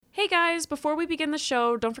guys, before we begin the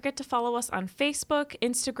show, don't forget to follow us on Facebook,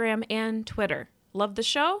 Instagram, and Twitter. Love the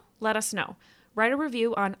show? Let us know. Write a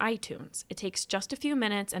review on iTunes. It takes just a few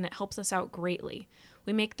minutes and it helps us out greatly.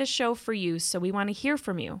 We make this show for you, so we want to hear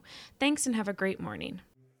from you. Thanks and have a great morning.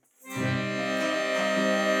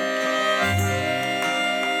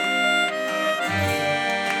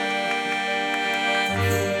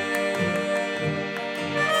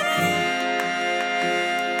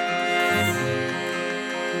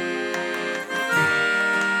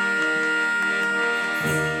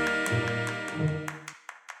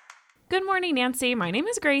 Good morning, Nancy. My name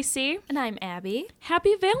is Gracie. And I'm Abby.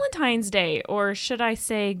 Happy Valentine's Day, or should I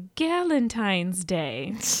say Galentine's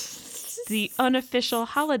Day, the unofficial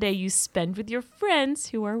holiday you spend with your friends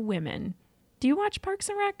who are women. Do you watch Parks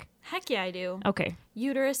and Rec? Heck yeah, I do. Okay.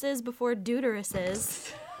 Uteruses before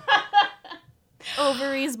deuteruses.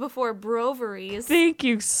 Ovaries before broveries. Thank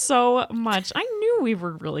you so much. I knew we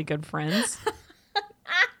were really good friends.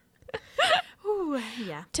 Ooh,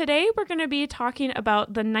 yeah. Today, we're going to be talking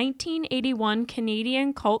about the 1981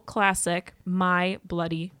 Canadian cult classic, My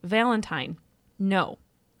Bloody Valentine. No,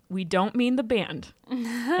 we don't mean the band.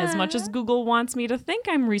 As much as Google wants me to think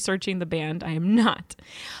I'm researching the band, I am not.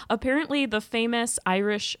 Apparently, the famous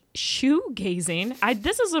Irish shoegazing,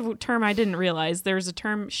 this is a term I didn't realize. There's a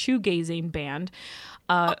term shoegazing band.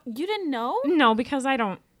 You didn't know? No, because I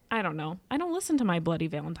don't know. I don't listen to My Bloody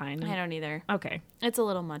Valentine. I don't either. Okay. It's a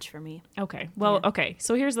little much for me. Okay. Well, okay.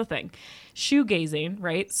 So here's the thing. Shoegazing,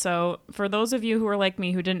 right? So for those of you who are like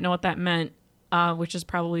me who didn't know what that meant, which is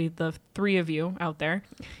probably the three of you out there,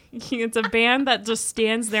 it's a band that just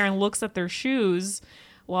stands there and looks at their shoes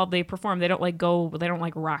while they perform. They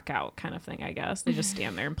don't rock out kind of thing, I guess. They just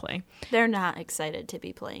stand there and play. They're not excited to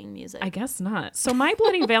be playing music. I guess not. So My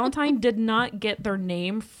Bloody Valentine did not get their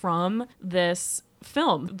name from this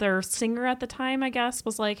film. Their singer at the time, I guess,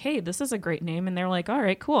 was like, hey, this is a great name. And they're like, all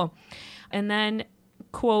right, cool. And then,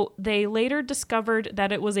 quote, they later discovered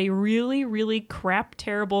that it was a really, really crap,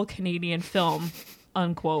 terrible Canadian film,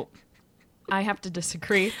 unquote. I have to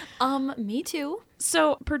disagree. Me too.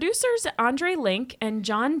 So producers Andre Link and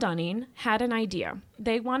John Dunning had an idea.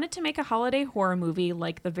 They wanted to make a holiday horror movie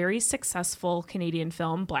like the very successful Canadian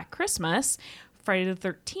film Black Christmas, Friday the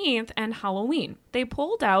 13th, and Halloween. They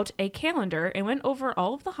pulled out a calendar and went over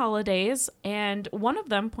all of the holidays, and one of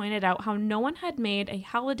them pointed out how no one had made a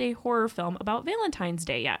holiday horror film about Valentine's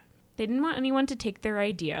Day yet. They didn't want anyone to take their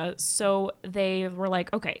idea, so they were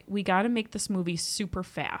like, okay, we got to make this movie super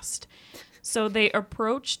fast. So they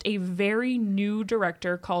approached a very new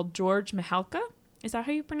director called George Mihalka. Is that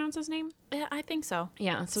how you pronounce his name? Yeah, I think so.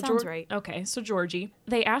 Yeah. So sounds right. Okay, so Georgie.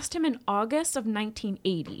 They asked him in August of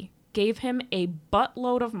 1980, gave him a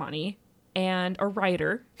buttload of money and a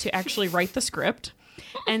writer to actually write the script,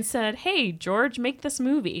 and said, hey, George, make this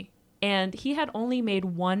movie. And he had only made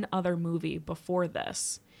one other movie before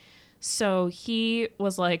this. So he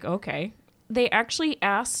was like, okay. They actually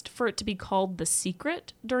asked for it to be called The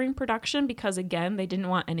Secret during production because, again, they didn't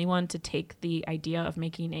want anyone to take the idea of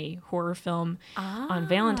making a horror film on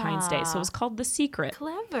Valentine's Day. So it was called The Secret.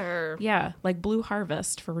 Clever. Yeah, like Blue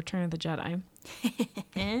Harvest for Return of the Jedi.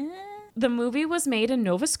 The movie was made in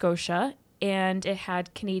Nova Scotia, and it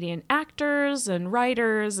had Canadian actors and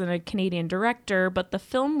writers and a Canadian director, but the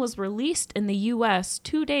film was released in the U.S.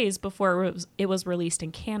 2 days before it was released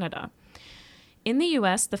in Canada. In the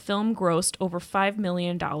U.S., the film grossed over $5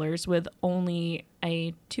 million with only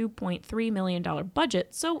a $2.3 million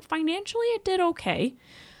budget, so financially it did okay,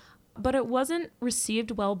 but it wasn't received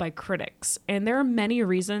well by critics. And there are many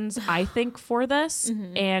reasons, I think, for this,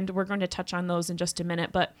 and we're going to touch on those in just a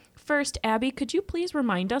minute. But first, Abby, could you please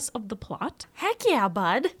remind us of the plot? Heck yeah,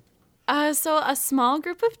 bud. So a small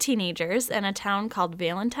group of teenagers in a town called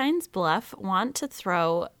Valentine's Bluff want to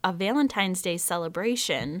throw a Valentine's Day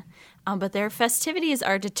celebration, but their festivities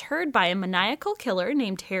are deterred by a maniacal killer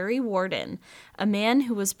named Harry Warden, a man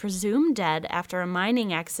who was presumed dead after a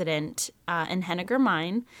mining accident in Henniger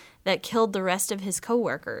Mine that killed the rest of his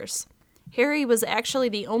co-workers. Harry was actually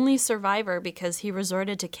the only survivor because he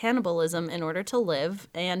resorted to cannibalism in order to live,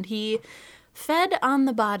 and he fed on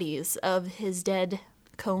the bodies of his dead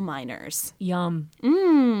co-miners. Yum.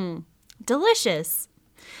 Delicious.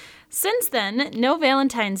 Since then, no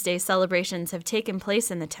Valentine's Day celebrations have taken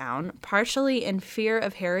place in the town, partially in fear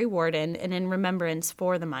of Harry Warden and in remembrance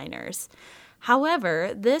for the miners.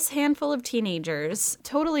 However, this handful of teenagers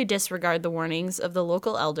totally disregard the warnings of the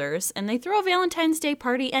local elders, and they throw a Valentine's Day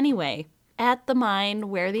party anyway, at the mine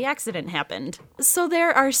where the accident happened. So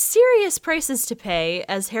there are serious prices to pay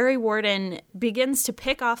as Harry Warden begins to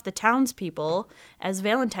pick off the townspeople as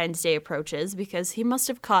Valentine's Day approaches because he must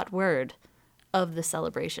have caught word of the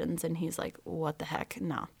celebrations. And he's like, what the heck?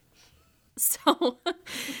 No. So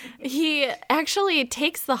he actually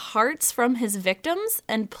takes the hearts from his victims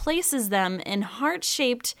and places them in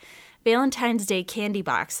heart-shaped Valentine's Day candy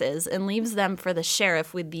boxes and leaves them for the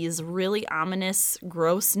sheriff with these really ominous,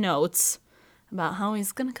 gross notes about how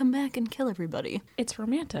he's going to come back and kill everybody. It's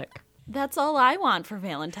romantic. That's all I want for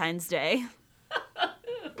Valentine's Day.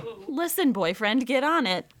 Listen, boyfriend, get on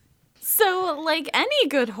it. So, like any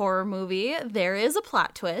good horror movie, there is a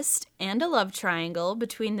plot twist and a love triangle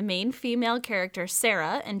between the main female character,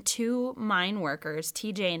 Sarah, and two mine workers,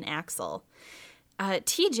 TJ and Axel.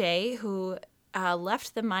 TJ, who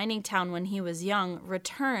left the mining town when he was young,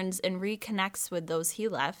 returns and reconnects with those he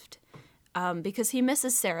left because he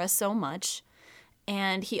misses Sarah so much.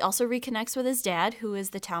 And he also reconnects with his dad, who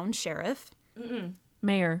is the town sheriff.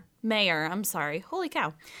 Mayor, I'm sorry. Holy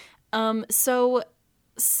cow. So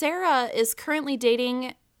Sarah is currently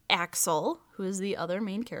dating Axel, who is the other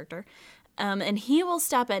main character, and he will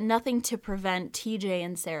stop at nothing to prevent TJ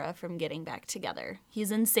and Sarah from getting back together.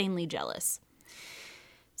 He's insanely jealous.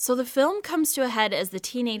 So the film comes to a head as the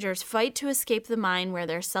teenagers fight to escape the mine where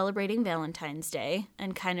they're celebrating Valentine's Day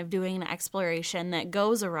and kind of doing an exploration that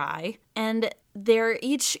goes awry. And they're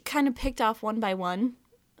each kind of picked off one by one,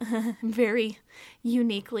 very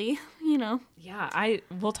uniquely, you know. Yeah,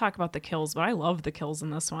 we'll talk about the kills, but I love the kills in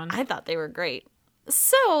this one. I thought they were great.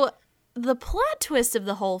 So the plot twist of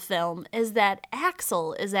the whole film is that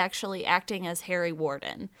Axel is actually acting as Harry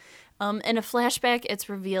Warden. In a flashback, it's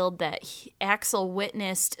revealed that Axel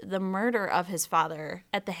witnessed the murder of his father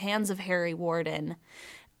at the hands of Harry Warden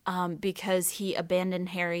because he abandoned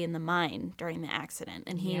Harry in the mine during the accident,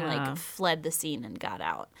 and he fled the scene and got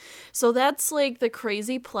out. So that's like the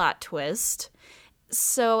crazy plot twist.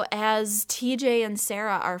 So as TJ and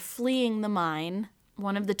Sarah are fleeing the mine,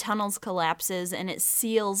 one of the tunnels collapses and it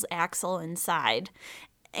seals Axel inside.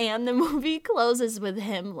 And the movie closes with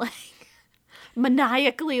him like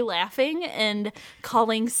maniacally laughing and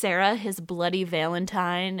calling Sarah his bloody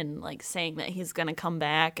Valentine and like saying that he's gonna come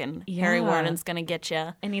back and Harry Warden's gonna get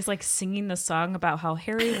you. And he's like singing the song about how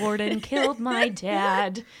Harry Warden killed my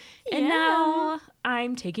dad, and now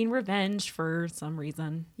I'm taking revenge for some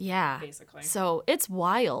reason. Yeah, basically. So it's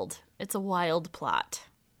wild. It's a wild plot.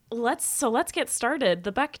 Let's get started.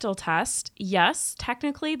 The Bechdel test. Yes,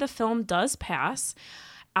 technically the film does pass.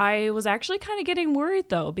 I was actually kind of getting worried,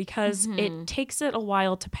 though, because it takes it a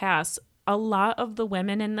while to pass. A lot of the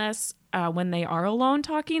women in this, when they are alone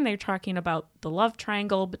talking, they're talking about the love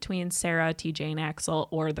triangle between Sarah, TJ, and Axel,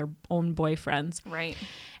 or their own boyfriends. Right.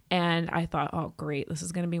 And I thought, oh, great, this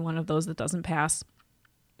is going to be one of those that doesn't pass.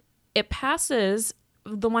 It passes.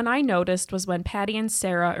 The one I noticed was when Patty and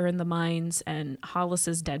Sarah are in the mines and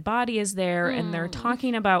Hollis's dead body is there and they're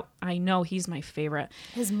talking about, I know he's my favorite.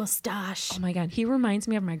 His mustache. Oh my God. He reminds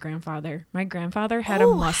me of my grandfather. My grandfather had a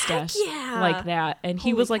mustache like that. And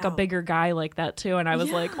he was like a bigger guy like that too. And I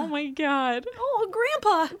was like, oh my God. Oh,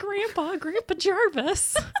 Grandpa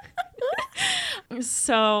Jarvis.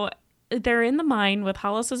 So they're in the mine with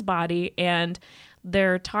Hollis's body and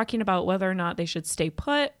they're talking about whether or not they should stay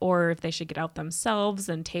put or if they should get out themselves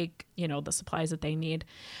and take, the supplies that they need.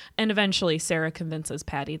 And eventually Sarah convinces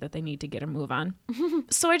Patty that they need to get a move on.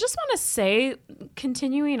 So I just want to say,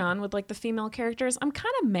 continuing on with like the female characters, I'm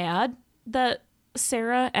kind of mad that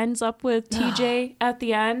Sarah ends up with TJ at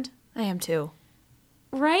the end. I am too.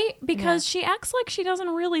 Right? Because she acts like she doesn't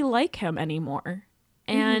really like him anymore.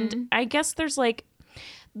 And I guess there's like,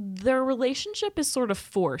 their relationship is sort of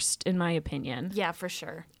forced, in my opinion. Yeah, for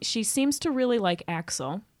sure. She seems to really like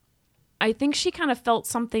Axel. I think she kind of felt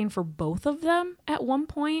something for both of them at one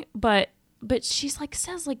point, but she's like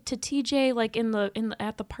says like to TJ like in the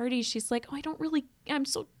at the party, she's like, "Oh, I'm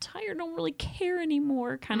so tired, I don't really care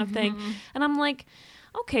anymore," kind of thing. And I'm like,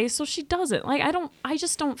 okay, so she doesn't. Like I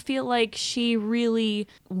just don't feel like she really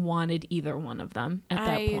wanted either one of them at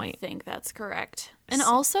that point. I think that's correct. And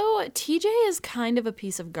also, TJ is kind of a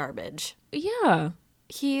piece of garbage. Yeah.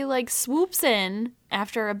 He like swoops in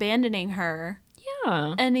after abandoning her.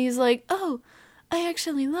 Yeah. And he's like, "Oh, I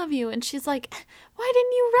actually love you." And she's like, "Why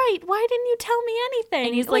didn't you write? Why didn't you tell me anything?"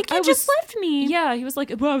 And he's like, "You just left me." Yeah, he was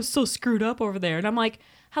like, "Well, I was so screwed up over there." And I'm like,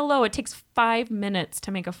 hello, it takes 5 minutes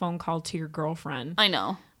to make a phone call to your girlfriend. I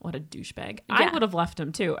know. What a douchebag. Yeah. I would have left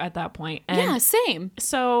him too at that point. And yeah, same.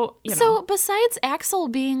 So, So besides Axel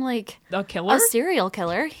being like a killer, a serial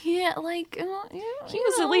killer, he like he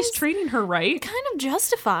was at least treating her right. Kind of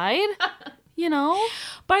justified.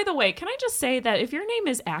 By the way, can I just say that if your name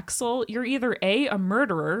is Axel, you're either a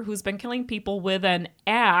murderer who's been killing people with an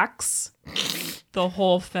axe the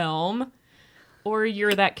whole film, or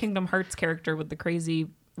you're that Kingdom Hearts character with the crazy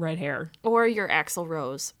red hair. Or your Axl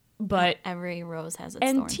Rose. But every rose has its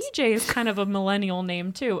and thorns. TJ is kind of a millennial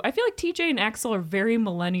name too. I feel like TJ and Axl are very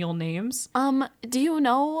millennial names. Do you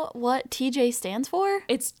know what TJ stands for?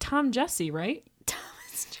 It's Tom Jesse, right?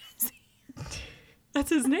 Thomas Jesse.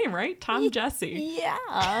 That's his name, right? Tom Jesse.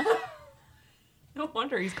 Yeah. No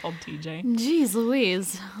wonder he's called TJ. Jeez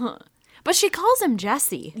Louise. But she calls him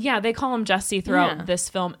Jesse. Yeah, they call him Jesse throughout this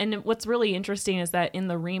film. And what's really interesting is that in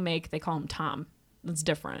the remake, they call him Tom. That's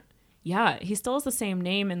different. Yeah, he still has the same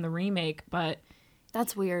name in the remake, but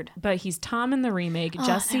that's weird. But he's Tom in the remake,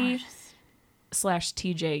 Jesse /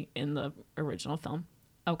 TJ in the original film.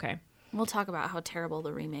 Okay. We'll talk about how terrible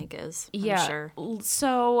the remake is. Yeah. I'm sure.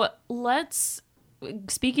 So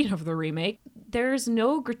speaking of the remake, there's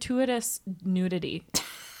no gratuitous nudity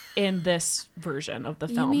in this version of the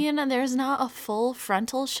film. You mean there's not a full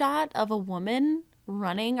frontal shot of a woman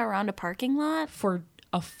running around a parking lot? For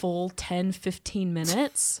a full 10, 15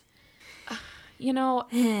 minutes? You know,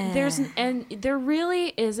 there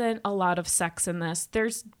really isn't a lot of sex in this.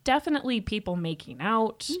 There's definitely people making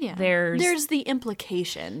out. Yeah. There's the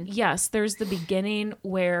implication. Yes, there's the beginning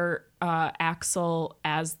where Axl,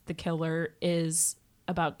 as the killer, is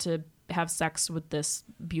about to have sex with this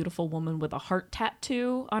beautiful woman with a heart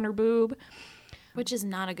tattoo on her boob. Which is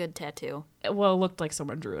not a good tattoo. Well, it looked like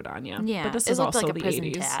someone drew it on you. Yeah, but this it is looked also like a the prison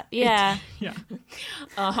 80s. tat. Yeah.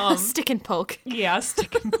 Yeah. Stick and poke. Yeah,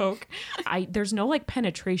 stick and poke. There's no like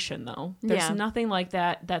penetration though. There's nothing like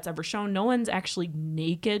that that's ever shown. No one's actually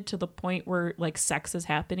naked to the point where like sex is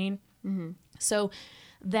happening. Mm-hmm. So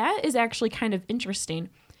that is actually kind of interesting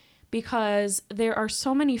because there are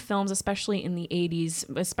so many films, especially in the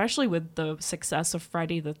 80s, especially with the success of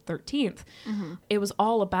Friday the 13th. Mm-hmm. It was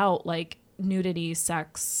all about like nudity,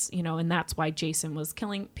 sex, you know, and that's why Jason was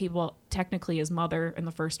killing people, technically his mother in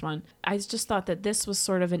the first one. I just thought that this was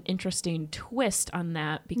sort of an interesting twist on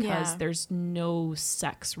that because there's no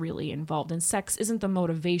sex really involved, and sex isn't the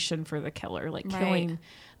motivation for the killer. Like killing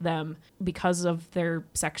them because of their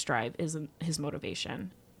sex drive isn't his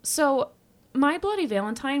motivation. So My Bloody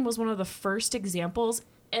Valentine was one of the first examples,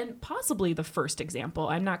 and possibly the first example,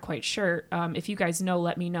 I'm not quite sure. If you guys know,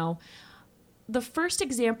 let me know. The first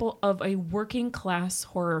example of a working class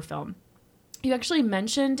horror film. You actually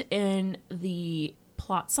mentioned in the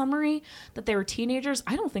plot summary that they were teenagers.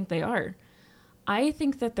 I don't think they are. I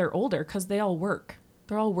think that they're older because they all work.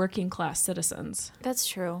 They're all working class citizens. That's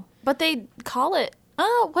true. But they call it,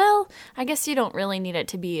 oh, well, I guess you don't really need it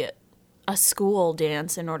to be a school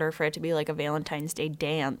dance in order for it to be like a Valentine's Day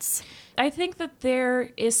dance. I think that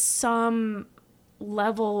there is some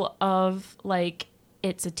level of like,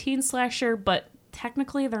 it's a teen slasher, but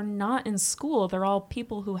technically they're not in school. They're all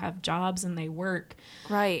people who have jobs and they work.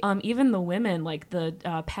 Right. Even the women, like the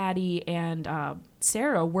Patty and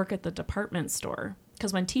Sarah, work at the department store.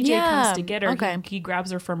 Because when TJ comes to get her, he grabs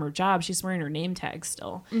her from her job. She's wearing her name tag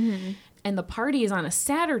still. Mm-hmm. And the party is on a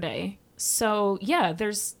Saturday. So, yeah,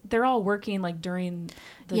 they're all working like during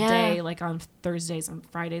the day, like on Thursdays and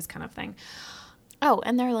Fridays kind of thing. Oh,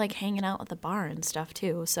 and they're like hanging out at the bar and stuff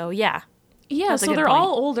too. So, yeah. Yeah, so they're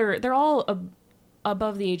all older. They're all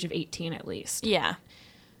above the age of 18 at least. Yeah.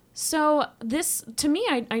 So this, to me,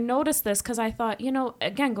 I noticed this because I thought, you know,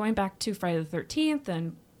 again, going back to Friday the 13th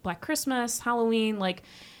and Black Christmas, Halloween, like,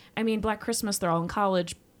 I mean, Black Christmas, they're all in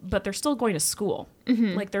college, but they're still going to school.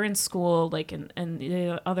 Mm-hmm. Like, they're in school, like, and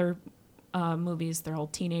the other movies, they're all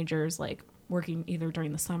teenagers, like, working either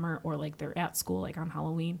during the summer or, like, they're at school, like, on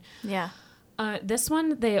Halloween. Yeah. This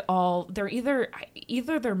one, they're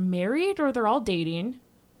either they're married or they're all dating.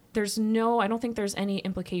 I don't think there's any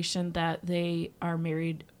implication that they are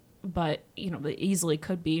married, but, you know, they easily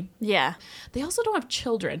could be. Yeah. They also don't have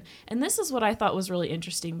children. And this is what I thought was really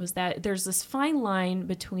interesting, was that there's this fine line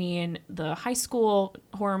between the high school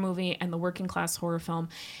horror movie and the working class horror film.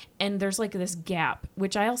 And there's like this gap,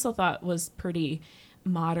 which I also thought was pretty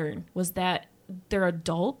modern, was that they're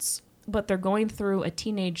adults, but they're going through a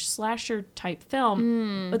teenage slasher type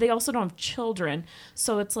film, but they also don't have children.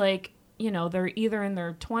 So it's like, you know, they're either in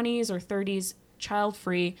their 20s or 30s, child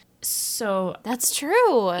free. So that's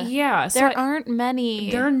true. Yeah. So there aren't many.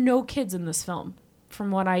 There are no kids in this film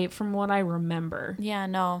from what I remember. Yeah,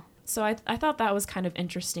 no. So I thought that was kind of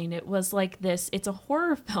interesting. It was like this, it's a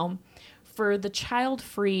horror film for the child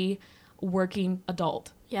free working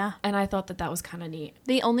adult. Yeah. And I thought that was kind of neat.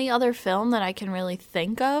 The only other film that I can really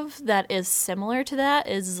think of that is similar to that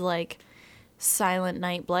is like Silent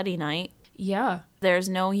Night, Bloody Night. Yeah. There's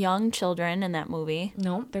no young children in that movie.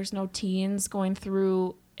 No, there's no teens going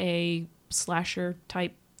through a slasher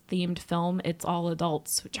type themed film. It's all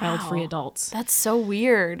adults, child-free adults. That's so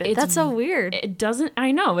weird. That's so weird. It doesn't,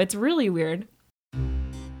 I know, it's really weird.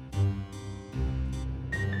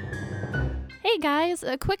 Hey guys,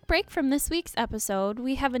 a quick break from this week's episode.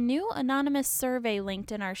 We have a new anonymous survey linked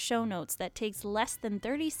in our show notes that takes less than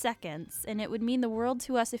 30 seconds, and it would mean the world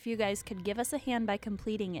to us if you guys could give us a hand by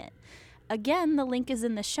completing it. Again, the link is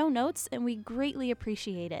in the show notes, and we greatly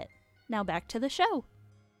appreciate it. Now back to the show.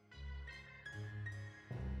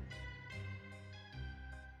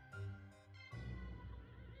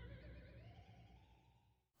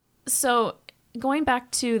 So, going back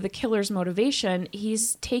to the killer's motivation,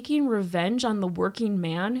 he's taking revenge on the working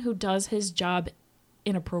man who does his job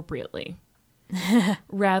inappropriately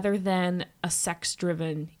rather than a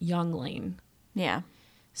sex-driven youngling. Yeah.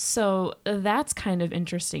 So that's kind of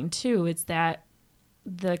interesting too. It's that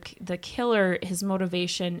the killer, his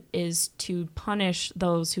motivation is to punish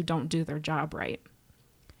those who don't do their job right.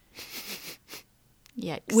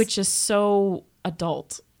 Yikes. Which is so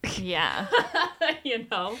adult. Yeah. You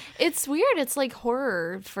know? It's weird. It's like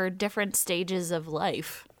horror for different stages of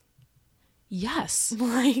life. Yes.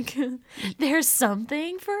 Like, there's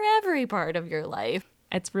something for every part of your life.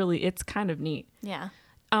 It's kind of neat. Yeah.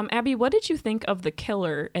 Abby, what did you think of the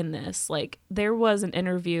killer in this? Like, there was an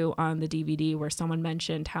interview on the DVD where someone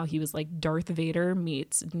mentioned how he was like Darth Vader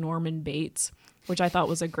meets Norman Bates, which I thought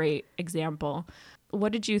was a great example.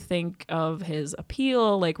 What did you think of his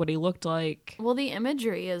appeal? Like, what he looked like? Well, the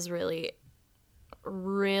imagery is really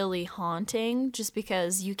haunting just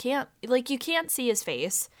because you can't see his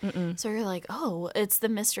face. Mm-mm. So you're like, oh, it's the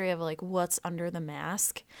mystery of like what's under the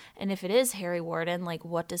mask. And if it is Harry Warden, like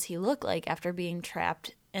what does he look like after being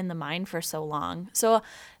trapped in the mine for so long? So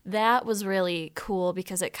that was really cool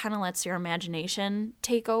because it kind of lets your imagination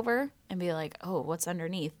take over and be like, oh, what's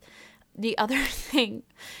underneath? The other thing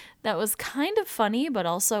that was kind of funny but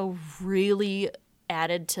also really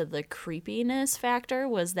added to the creepiness factor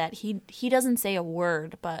was that he doesn't say a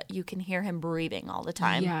word, but you can hear him breathing all the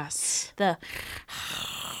time. Yes. The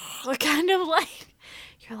kind of like,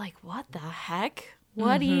 you're like, what the heck?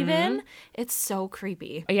 What even? It's so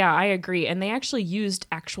creepy. Yeah, I agree. And they actually used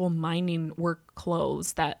actual mining work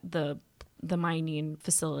clothes that the mining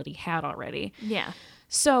facility had already. Yeah.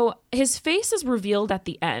 So his face is revealed at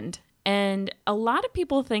the end. And a lot of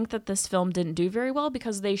people think that this film didn't do very well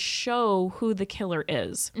because they show who the killer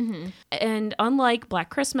is. Mm-hmm. And unlike Black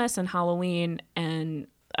Christmas and Halloween and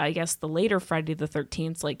I guess the later Friday the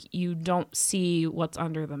 13th, like you don't see what's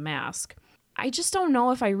under the mask. I just don't know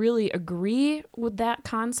if I really agree with that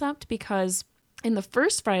concept because in the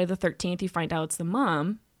first Friday the 13th, you find out it's the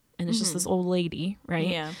mom and it's just this old lady, right?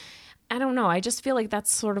 Yeah. I don't know. I just feel like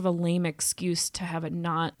that's sort of a lame excuse to have it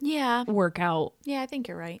not work out. Yeah, I think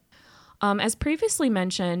you're right. As previously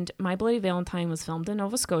mentioned, My Bloody Valentine was filmed in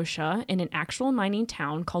Nova Scotia in an actual mining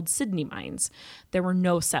town called Sydney Mines. There were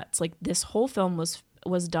no sets. Like this whole film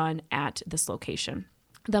was done at this location.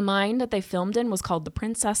 The mine that they filmed in was called the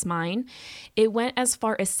Princess Mine. It went as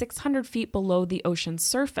far as 600 feet below the ocean's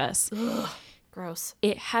surface. Ugh, gross.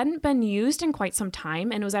 It hadn't been used in quite some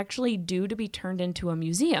time and was actually due to be turned into a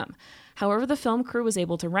museum. However, the film crew was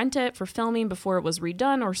able to rent it for filming before it was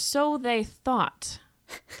redone, or so they thought.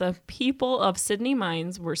 The people of Sydney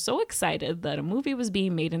Mines were so excited that a movie was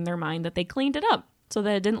being made in their mine that they cleaned it up so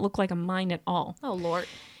that it didn't look like a mine at all. Oh, Lord.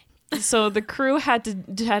 So the crew had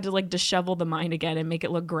to like dishevel the mine again and make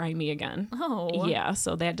it look grimy again. Oh. Yeah,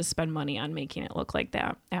 so they had to spend money on making it look like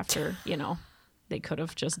that after, they could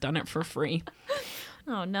have just done it for free.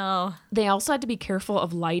 Oh, no. They also had to be careful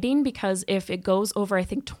of lighting because if it goes over, I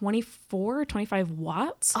think, 24 or 25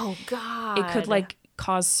 watts. Oh, God. It could like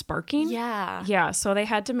cause sparking. Yeah. So they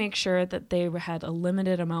had to make sure that they had a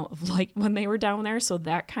limited amount of light when they were down there, so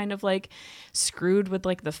that kind of like screwed with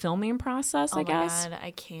like the filming process, I guess. Oh my God,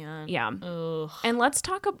 I can't. Yeah. Ugh. And let's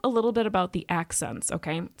talk a little bit about the accents,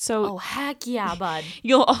 okay? So Oh, heck yeah, bud.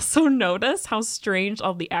 you'll also notice how strange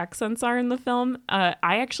all the accents are in the film. I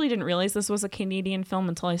actually didn't realize this was a Canadian film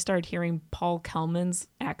until I started hearing Paul Kelman's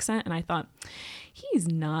accent, and I thought, he's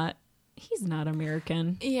not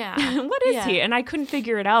American. Yeah. What is he? And I couldn't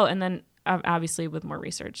figure it out. And then obviously with more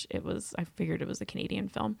research, I figured it was a Canadian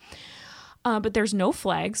film. But there's no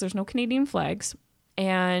flags. There's no Canadian flags.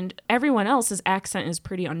 And everyone else's accent is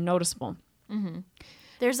pretty unnoticeable. Mm-hmm.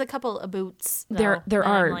 There's a couple of boots. There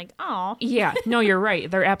are. I'm like, oh. Yeah. No, you're right.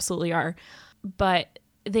 There absolutely are. But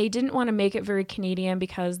they didn't want to make it very Canadian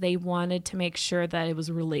because they wanted to make sure that it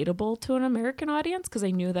was relatable to an American audience because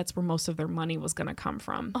they knew that's where most of their money was going to come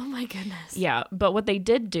from. Oh my goodness. Yeah. But what they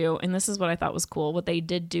did do, and this is what I thought was cool, what they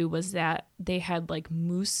did do was that they had like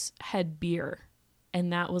moose head beer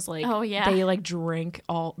And that was like, Oh, yeah. they like drank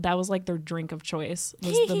that was like their drink of choice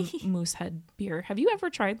was the Moosehead beer. Have you ever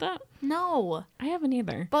tried that? No. I haven't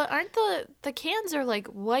either. But aren't the cans are like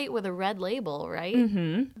white with a red label, right?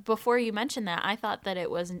 Mm-hmm. Before you mentioned that, I thought that it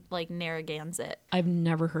was like Narragansett. I've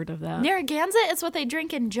never heard of that. Narragansett is what they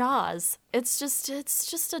drink in Jaws. It's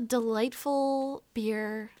just a delightful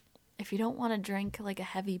beer. If you don't want to drink like a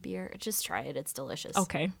heavy beer, just try it. It's delicious.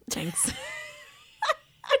 Okay, thanks.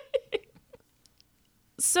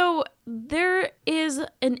 So there is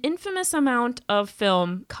an infamous amount of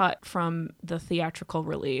film cut from the theatrical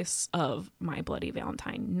release of My Bloody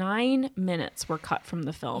Valentine. 9 minutes were cut from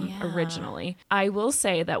the film originally. I will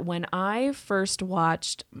say that when I first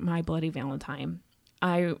watched My Bloody Valentine,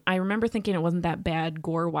 I remember thinking it wasn't that bad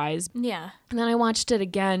gore-wise. Yeah. And then I watched it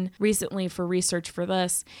again recently for research for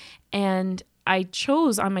this, and I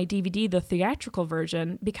chose on my DVD the theatrical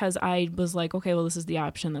version because I was like, okay, well, this is the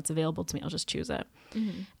option that's available to me. I'll just choose it.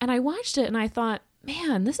 Mm-hmm. And I watched it and I thought,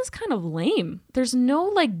 man, this is kind of lame. There's no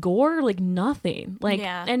like gore, like nothing. Like,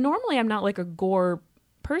 and normally I'm not like a gore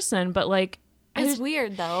person, but like, it's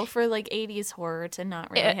weird though for like 80s horror to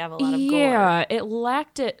not really have a lot of gore. Yeah, it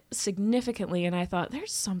lacked it significantly. And I thought,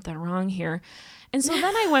 there's something wrong here. And so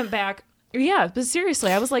then I went back. Yeah, but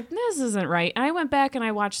seriously, I was like, this isn't right. And I went back and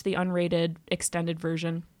I watched the unrated extended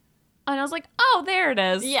version. And I was like, oh, there it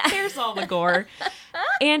is. Yeah. There's all the gore.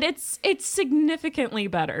 And it's significantly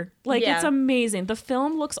better. Like, it's amazing. The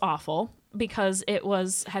film looks awful because it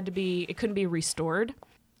couldn't be restored.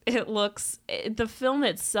 The film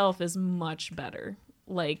itself is much better.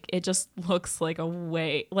 Like, it just looks like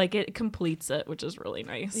it completes it, which is really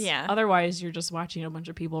nice. Yeah. Otherwise, you're just watching a bunch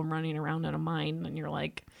of people running around in a mine and you're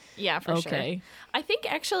like, yeah, for sure. I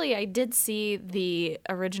think actually I did see the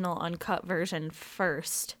original uncut version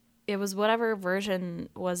first. It was whatever version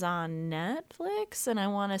was on Netflix, and I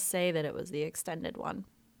want to say that it was the extended one.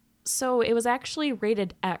 So it was actually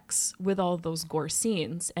rated X with all those gore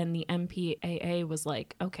scenes, and the MPAA was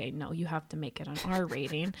like, okay, no, you have to make it an R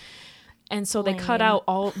rating. And so they cut out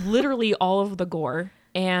literally all of the gore,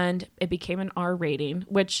 and it became an R rating,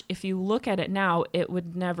 which if you look at it now, it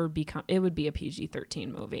would be a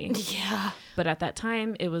PG-13 movie. Yeah. But at that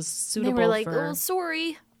time, it was suitable They were like, oh,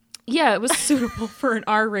 sorry. Yeah, it was suitable for an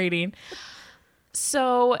R rating.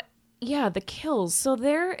 So, yeah, the kills. So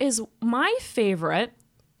my favorite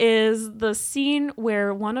is the scene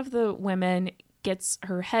where one of the women gets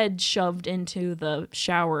her head shoved into the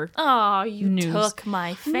shower. Oh, you took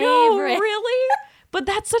my favorite. No, really? But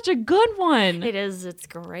that's such a good one. It is. It's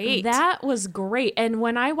great. That was great. And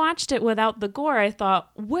when I watched it without the gore, I thought,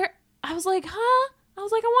 I was like, huh? I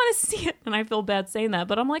was like, I want to see it. And I feel bad saying that,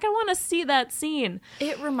 but I'm like, I want to see that scene.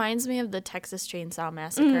 It reminds me of the Texas Chainsaw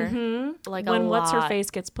Massacre. Mm-hmm. Like when What's-Her-Face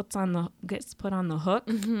gets put on the hook.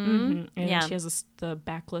 Mm-hmm. Mm-hmm. And she has the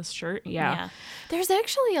backless shirt. Yeah. There's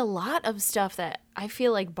actually a lot of stuff that I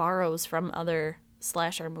feel like borrows from other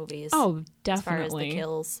slasher movies. Oh, definitely. As far as the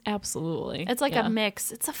kills. Absolutely. It's like a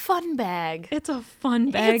mix. It's a fun bag. It's a fun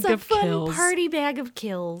bag of kills. It's a fun party bag of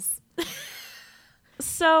kills.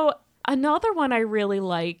 So another one I really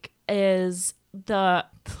like is the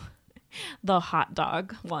hot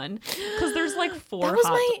dog one, because there's like 4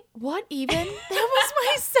 what even? That was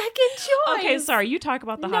my second choice. Okay, sorry, you talk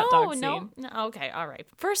about the hot dog scene. No, okay, all right.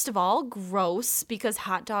 First of all, gross, because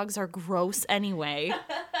hot dogs are gross anyway.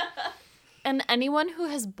 And anyone who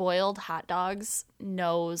has boiled hot dogs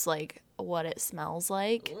knows like what it smells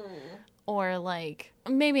like. Or like,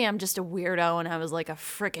 maybe I'm just a weirdo and I was like a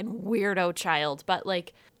freaking weirdo child, but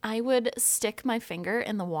like I would stick my finger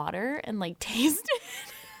in the water and like taste it.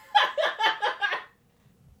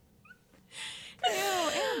 Ew,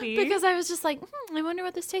 Abby. Because I was just like, I wonder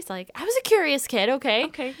what this tastes like. I was a curious kid, okay?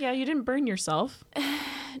 Okay, yeah, you didn't burn yourself.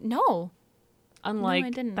 No. Unlike no,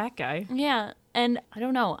 I didn't. That guy. Yeah, and I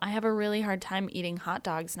don't know. I have a really hard time eating hot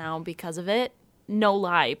dogs now because of it. No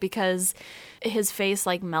lie, because his face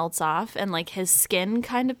like melts off and like his skin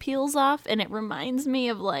kind of peels off, and it reminds me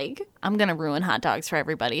of like, I'm gonna ruin hot dogs for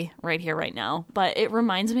everybody right here right now, but it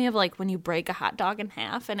reminds me of like when you break a hot dog in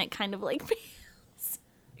half and it kind of like peels.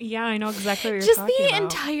 Yeah, I know exactly what you're just talking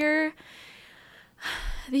about.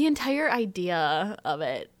 The entire idea of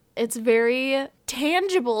it, it's very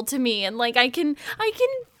tangible to me, and like I can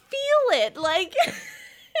feel it, like.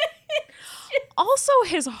 Also,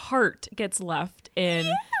 his heart gets left in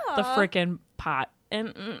the frickin' pot.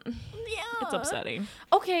 And yeah, It's upsetting.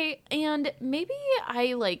 Okay, and maybe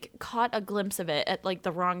I like caught a glimpse of it at like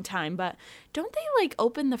the wrong time, but don't they like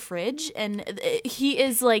open the fridge and he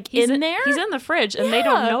is like in there? He's in the fridge and they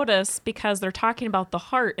don't Yeah. notice because they're talking about the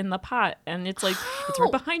heart in the pot and it's like, it's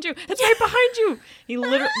right behind you. It's right behind you. He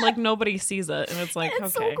literally, like nobody sees it and it's like,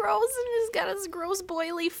 It's okay. so gross, and he's got his gross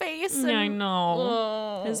boily face. And, Yeah, I know.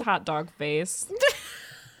 Oh. His hot dog face.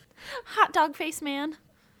 Hot dog face man.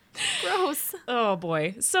 Gross. Oh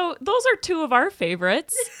boy. So those are two of our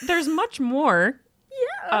favorites. There's much more.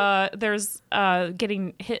 Yeah. There's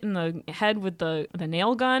getting hit in the head with the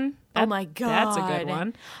nail gun. Oh my god. That's a good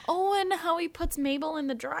one. Oh, and how he puts Mabel in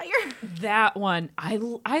the dryer. That one.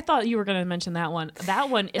 I thought you were going to mention that one. That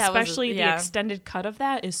one, especially the yeah. extended cut of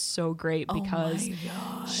that is so great because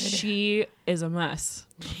she is a mess.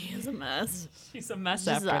 She is a mess. She's a mess She's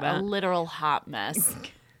after a that. literal hot mess.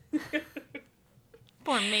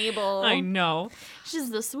 Poor Mabel. I know. She's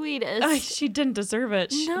the sweetest. She didn't deserve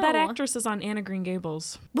it. No. That actress is on Anna Green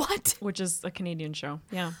Gables, What? which is a Canadian show.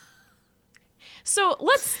 Yeah. So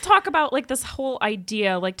let's talk about like this whole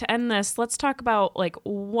idea. Like to end this, let's talk about like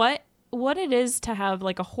what it is to have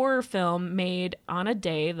like a horror film made on a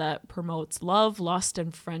day that promotes love, lust,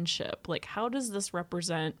 and friendship. Like how does this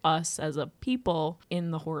represent us as a people in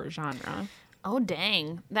the horror genre? Oh,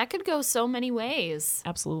 dang. That could go so many ways.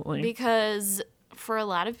 Absolutely. Because for a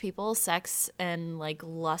lot of people, sex and like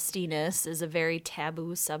lustiness is a very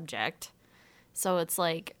taboo subject. So it's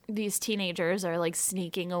like these teenagers are like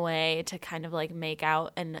sneaking away to kind of like make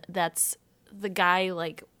out. And that's the guy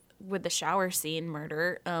like with the shower scene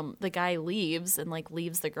murder. The guy leaves and like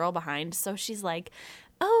leaves the girl behind. So she's like,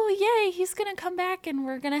 oh, yay, he's going to come back and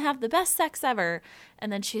we're going to have the best sex ever.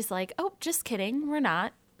 And then she's like, oh, just kidding. We're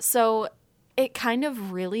not. So it kind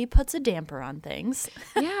of really puts a damper on things.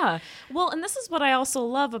 Yeah. Well, and this is what I also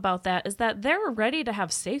love about that is that they're ready to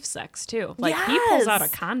have safe sex too. Like he pulls out a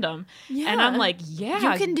Yes. condom Yeah. and I'm like,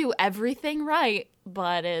 yeah. You can do everything right,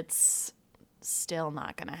 but it's still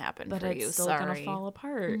not going to happen but for it's you. still Sorry. gonna fall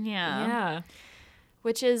apart. Yeah. Yeah.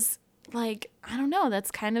 Which is like, I don't know,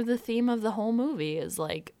 that's kind of the theme of the whole movie is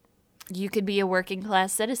like you could be a working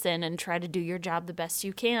class citizen and try to do your job the best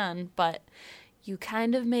you can, but you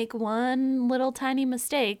kind of make one little tiny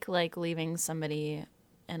mistake, like leaving somebody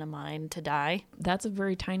in a mine to die. That's a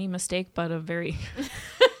very tiny mistake, but a very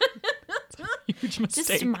huge mistake.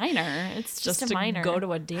 Just minor. It's just a to minor. go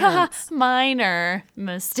to a dance. Minor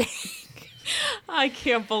mistake. I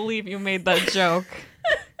can't believe you made that joke.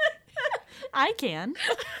 I can.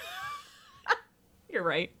 You're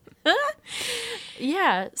right.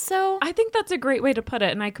 Yeah, so I think that's a great way to put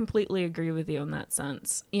it, and I completely agree with you in that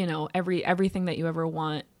sense. You know, everything that you ever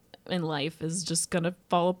want in life is just gonna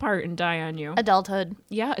fall apart and die on you. adulthood.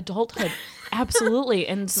 Yeah, adulthood. Absolutely.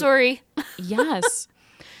 And Sorry. yes.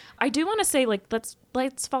 I do want to say, like,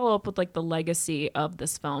 let's follow up with like the legacy of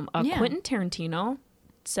this film. Yeah. Quentin Tarantino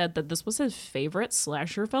said that this was his favorite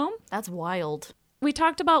slasher film. That's wild. We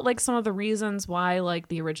talked about like some of the reasons why like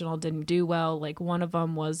the original didn't do well. Like one of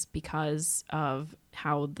them was because of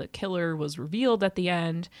how the killer was revealed at the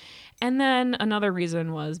end. And then another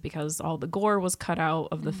reason was because all the gore was cut out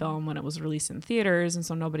of the film when it was released in theaters, and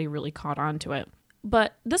so nobody really caught on to it.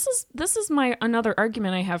 But this is my another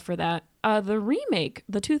argument I have for that. The remake,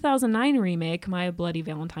 the 2009 remake, My Bloody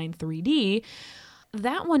Valentine 3D,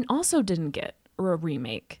 that one also didn't get a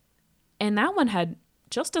remake. And that one had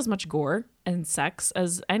just as much gore and sex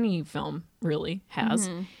as any film really has.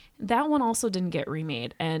 That one also didn't get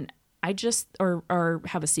remade, and I just or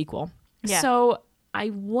have a sequel. Yeah. So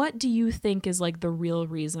what do you think is like the real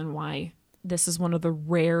reason why this is one of the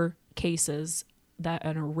rare cases that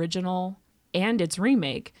an original and its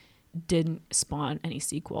remake didn't spawn any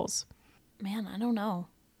sequels? Man, I don't know.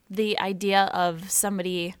 The idea of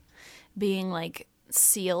somebody being like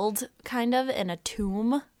sealed kind of in a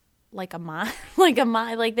tomb, like a mine,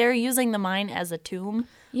 like they're using the mine as a tomb.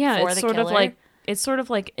 Yeah, for it's the sort killer. of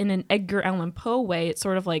like in an Edgar Allan Poe way, it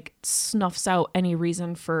sort of like snuffs out any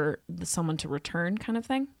reason for someone to return kind of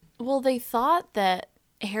thing. Well, they thought that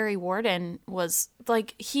Harry Warden was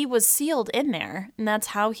like he was sealed in there, and that's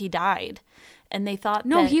how he died. And they thought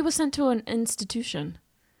No, that, he was sent to an institution.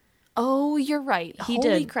 Oh, you're right. He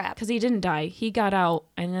Holy did crap! because he didn't die. He got out,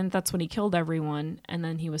 and then that's when he killed everyone, and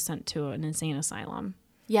then he was sent to an insane asylum.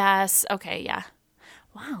 Yes. Okay. Yeah.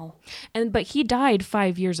 Wow. But he died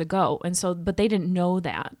 5 years ago, and so but they didn't know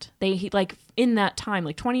that. Like in that time,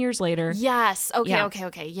 like 20 years later. Yes. Okay. Yeah.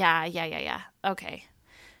 Okay. Yeah. Okay.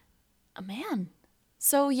 Man.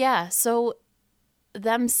 So yeah. So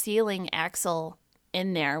them sealing Axel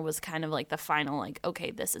in there was kind of like the final, like,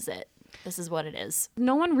 okay, this is it. this is what it is.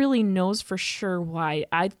 No one really knows for sure why.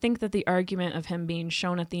 I think that the argument of him being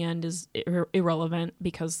shown at the end is irrelevant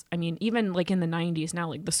because, I mean, even like in the 90s now,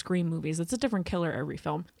 like the Scream movies, it's a different killer every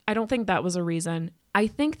film. I don't think that was a reason. I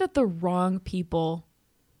think that the wrong people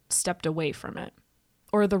stepped away from it,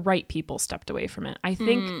 or the right people stepped away from it. I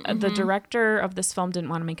think the director of this film didn't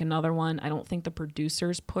want to make another one. I don't think the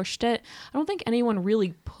producers pushed it. I don't think anyone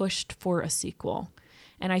really pushed for a sequel.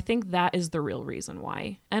 And I think that is the real reason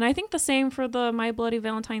why. And I think the same for the My Bloody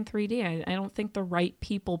Valentine 3D. I don't think the right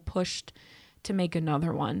people pushed to make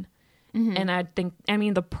another one. And I think, I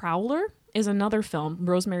mean, The Prowler is another film,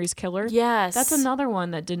 Rosemary's Killer. Yes. That's another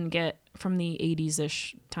one that didn't get, from the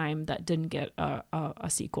 80s-ish time, that didn't get a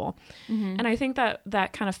sequel. And I think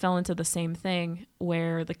that kind of fell into the same thing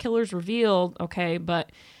where the killer's revealed, okay,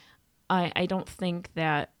 but I don't think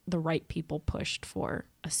that the right people pushed for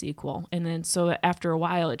a sequel. And then so after a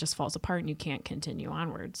while, it just falls apart and you can't continue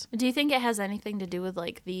onwards. Do you think it has anything to do with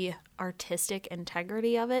like the artistic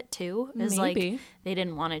integrity of it too? Is Maybe. like they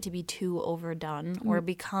didn't want it to be too overdone or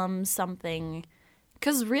become something.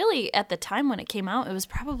 Because really, at the time when it came out, it was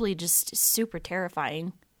probably just super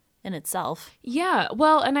terrifying in itself. Yeah,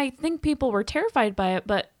 well, and I think people were terrified by it,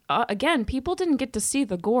 but again, people didn't get to see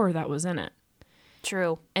the gore that was in it.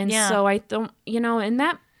 True. And so I don't, and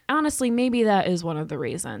that, honestly, maybe that is one of the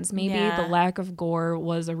reasons. Maybe the lack of gore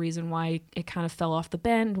was a reason why it kind of fell off the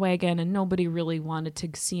bandwagon and nobody really wanted to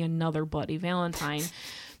see another Bloody Valentine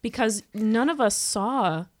because none of us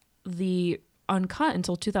saw the uncut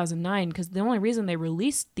until 2009 because the only reason they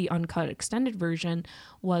released the uncut extended version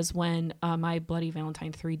was when My Bloody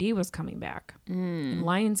Valentine 3D was coming back. And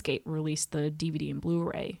Lionsgate released the DVD and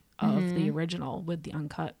Blu-ray of the original with the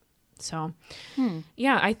uncut. So,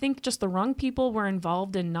 yeah, I think just the wrong people were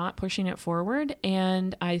involved in not pushing it forward.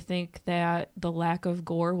 And I think that the lack of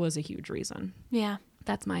gore was a huge reason. Yeah.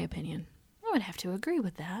 That's my opinion. I would have to agree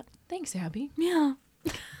with that. Thanks, Abby. Yeah.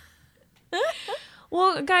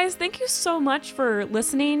 Well, guys, thank you so much for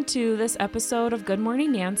listening to this episode of Good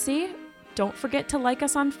Morning Nancy. Don't forget to like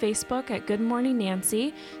us on Facebook at Good Morning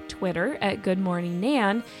Nancy, Twitter at Good Morning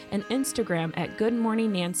Nan, and Instagram at Good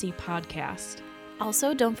Morning Nancy Podcast.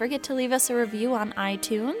 Also, don't forget to leave us a review on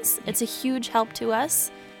iTunes. It's a huge help to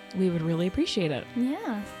us. We would really appreciate it.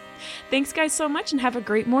 Yeah. Thanks, guys, so much, and have a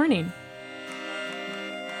great morning.